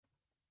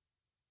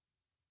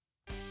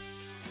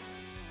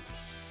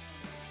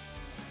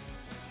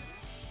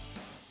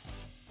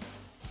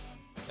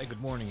Hey, good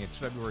morning. It's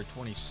February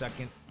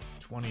 22nd,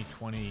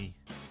 2023.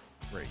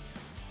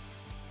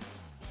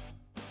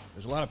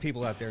 There's a lot of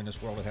people out there in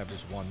this world that have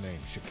this one name.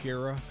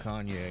 Shakira,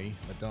 Kanye,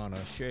 Madonna,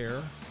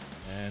 Cher,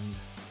 and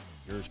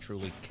yours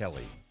truly,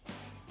 Kelly.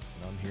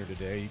 And I'm here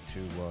today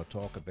to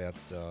talk about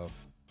the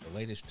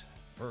latest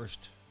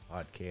first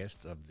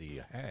podcast of the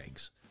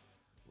Hags,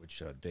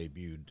 which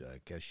debuted,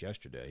 I guess,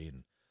 yesterday.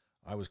 And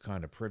I was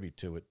kind of privy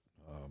to it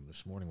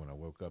this morning when I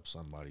woke up.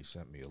 Somebody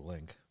sent me a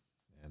link,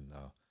 and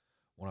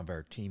one of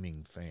our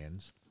teaming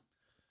fans.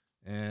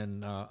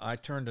 And I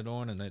turned it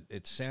on, and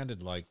it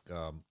sounded like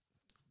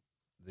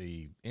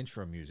the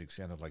intro music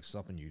sounded like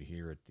something you'd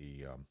hear at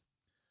the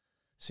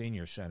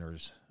senior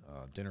center's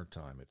dinner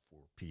time at 4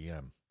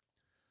 p.m.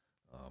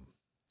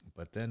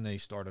 But then they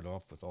started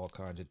off with all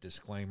kinds of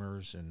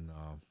disclaimers, and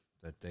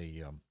that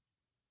they,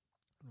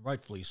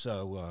 rightfully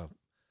so,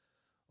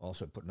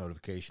 also put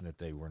notification that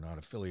they were not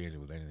affiliated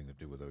with anything to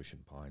do with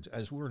Ocean Pines,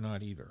 as we're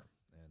not either.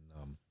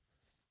 And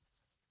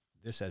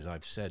this, as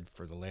I've said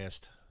for the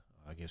last,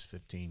 I guess,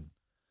 15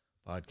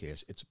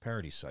 podcasts, it's a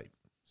parody site.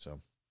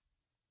 So,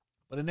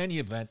 but in any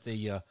event,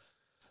 the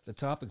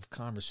topic of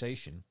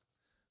conversation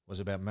was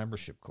about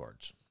membership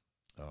cards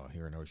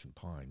here in Ocean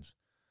Pines,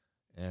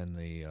 and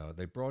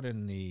they brought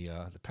in the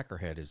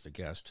Peckerhead as the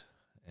guest,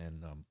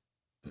 and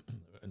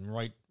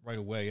right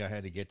away I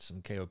had to get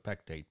some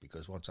kaopectate,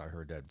 because once I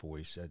heard that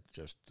voice, it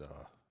just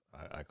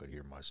I could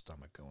hear my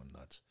stomach going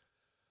nuts.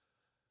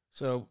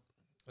 So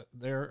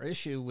their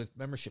issue with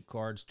membership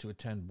cards to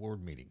attend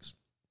board meetings.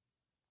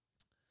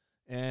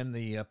 And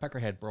the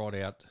Peckerhead brought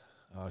out,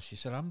 she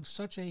said, I'm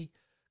such a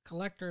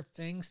collector of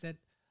things that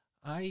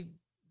I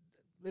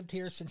lived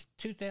here since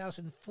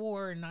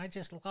 2004, and I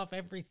just love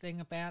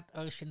everything about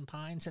Ocean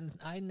Pines, and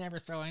I never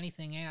throw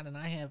anything out, and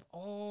I have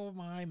all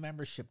my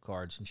membership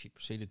cards. And she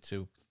proceeded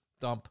to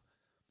dump,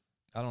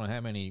 I don't know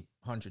how many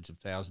hundreds of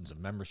thousands of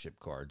membership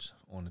cards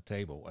on the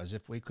table, as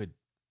if we could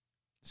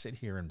sit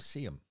here and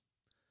see them.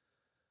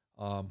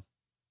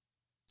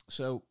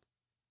 So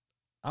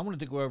I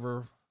wanted to go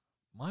over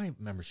my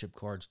membership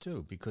cards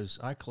too, because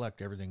I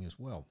collect everything as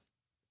well.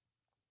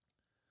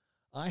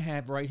 I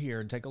have right here,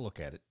 and take a look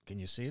at it. Can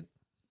you see it?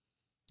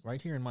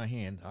 Right here in my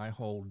hand, I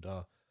hold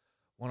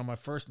one of my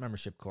first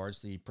membership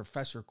cards, the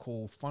Professor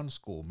Cool Fun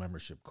School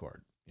membership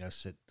card.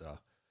 Yes, it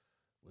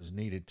was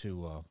needed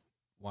to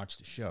watch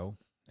the show,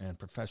 and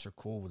Professor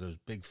Cool with those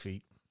big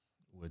feet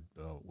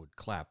would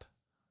clap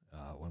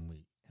when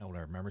we held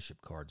our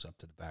membership cards up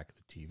to the back of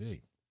the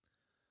TV.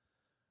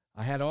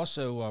 I had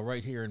also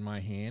right here in my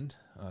hand,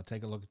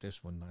 take a look at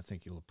this one. I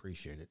think you'll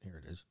appreciate it. Here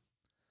it is.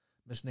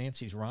 Miss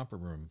Nancy's Romper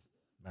Room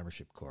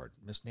membership card.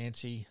 Miss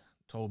Nancy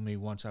told me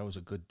once I was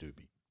a good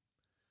doobie.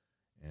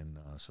 And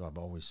so I've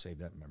always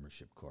saved that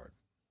membership card.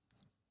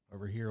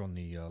 Over here on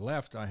the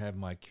left, I have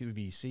my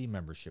QVC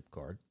membership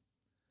card.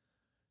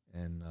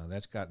 And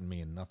that's gotten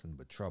me in nothing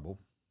but trouble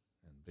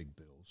and big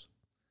bills.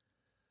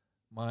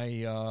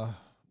 My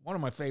one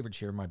of my favorites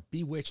here, my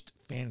Bewitched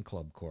fan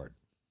club card.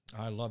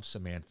 I love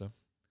Samantha.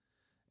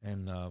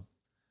 And, the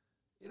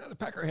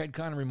Peckerhead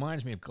kind of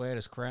reminds me of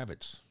Gladys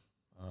Kravitz.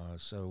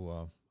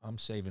 So I'm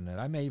saving that.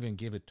 I may even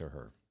give it to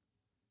her.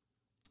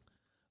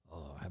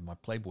 I have my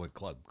Playboy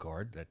Club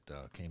card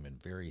that came in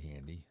very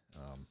handy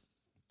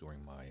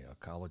during my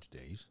college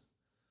days.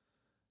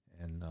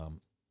 And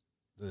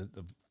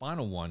the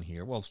final one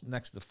here, well,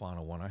 next to the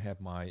final one, I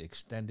have my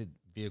Extended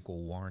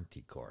Vehicle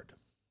Warranty card.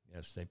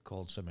 Yes, they've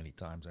called so many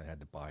times I had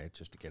to buy it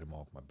just to get them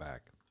off my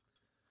back.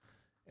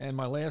 And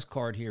my last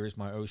card here is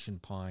my Ocean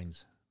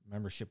Pines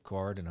membership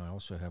card, and I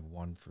also have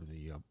one for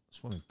the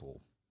swimming pool.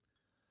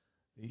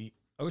 The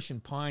Ocean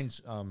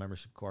Pines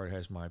membership card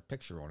has my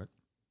picture on it.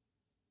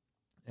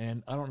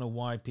 And I don't know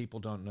why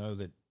people don't know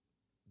that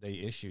they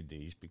issued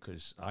these,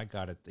 because I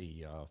got it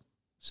the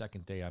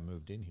second day I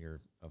moved in here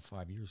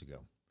 5 years ago.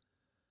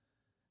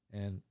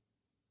 And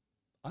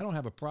I don't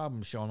have a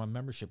problem showing my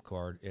membership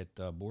card at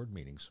board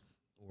meetings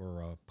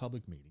or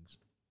public meetings.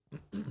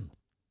 And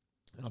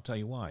I'll tell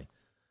you why.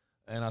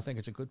 And I think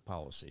it's a good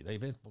policy.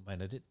 They've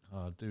implemented it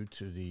due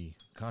to the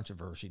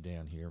controversy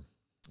down here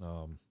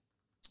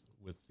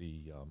with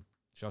the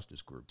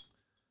Justice Group.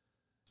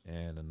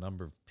 And a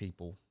number of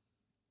people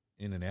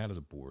in and out of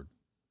the board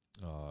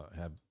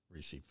have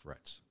received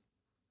threats.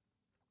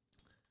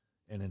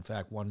 And in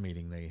fact, one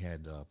meeting they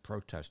had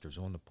protesters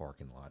on the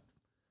parking lot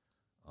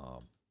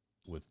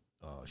with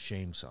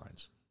shame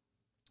signs.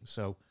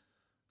 So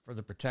for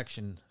the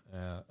protection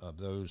of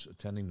those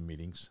attending the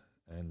meetings,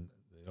 and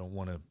they don't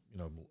want to,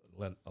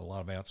 let a lot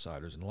of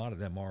outsiders, and a lot of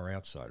them are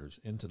outsiders,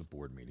 into the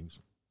board meetings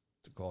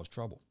to cause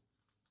trouble.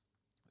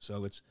 So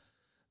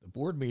the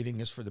board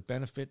meeting is for the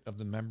benefit of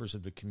the members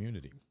of the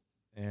community.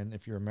 And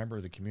if you're a member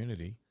of the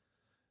community,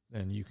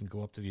 then you can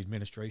go up to the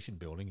administration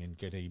building and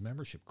get a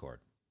membership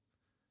card.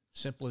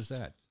 Simple as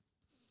that.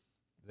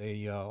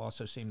 They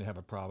also seem to have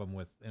a problem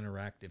with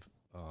interactive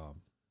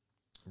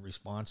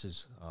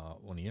responses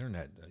on the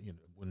internet.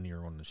 When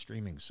you're on the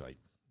streaming site,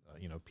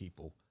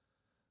 people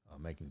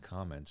making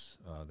comments,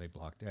 they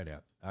block that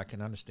out. I can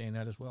understand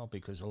that as well,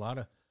 because a lot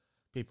of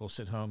people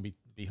sit home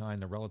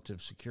behind the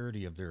relative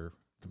security of their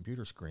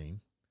computer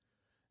screen,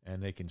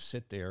 and they can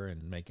sit there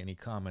and make any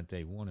comment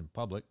they want in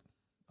public,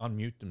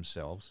 unmute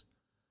themselves,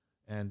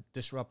 and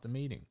disrupt the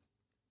meeting.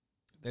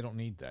 They don't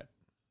need that.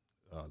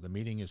 The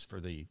meeting is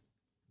to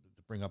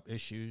bring up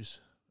issues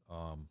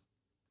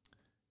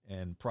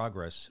and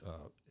progress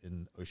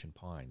in Ocean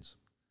Pines.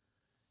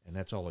 And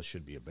that's all it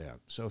should be about.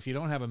 So if you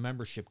don't have a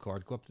membership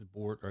card, go up to the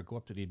board or go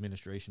up to the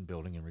administration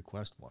building and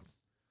request one,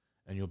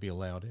 and you'll be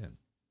allowed in.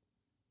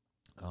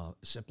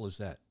 Simple as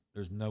that.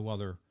 There's no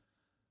other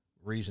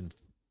reason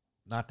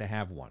not to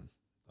have one.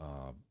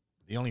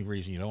 The only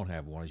reason you don't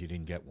have one is you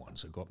didn't get one,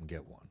 so go up and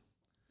get one.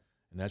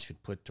 And that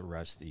should put to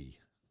rest the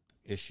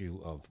issue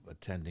of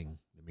attending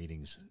the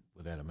meetings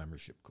without a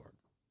membership card.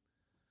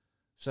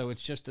 So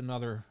it's just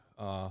another,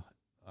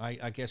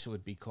 I guess it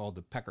would be called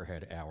the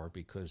Peckerhead Hour,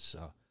 because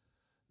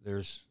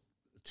there's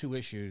two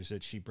issues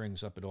that she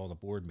brings up at all the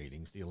board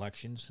meetings, the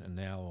elections, and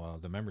now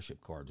the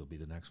membership cards will be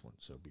the next one,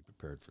 so be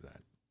prepared for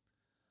that.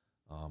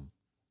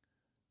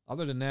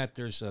 Other than that,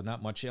 there's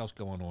not much else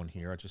going on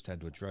here. I just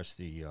had to address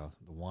the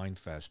wine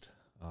fest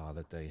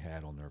that they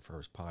had on their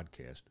first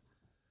podcast,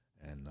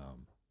 and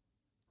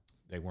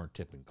they weren't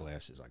tipping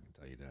glasses, I can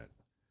tell you that.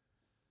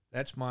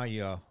 That's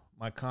my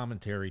my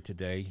commentary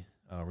today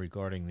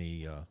regarding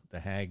the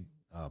Hag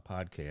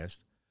podcast,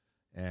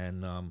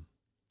 and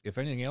if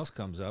anything else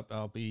comes up,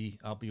 I'll be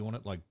on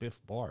it like Biff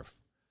Barf.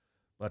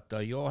 But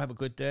you all have a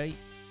good day.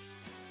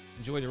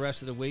 Enjoy the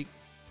rest of the week.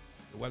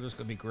 The weather's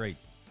going to be great.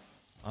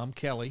 I'm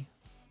Kelly,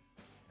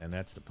 and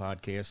that's the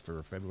podcast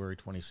for February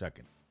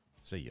 22nd.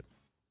 See you.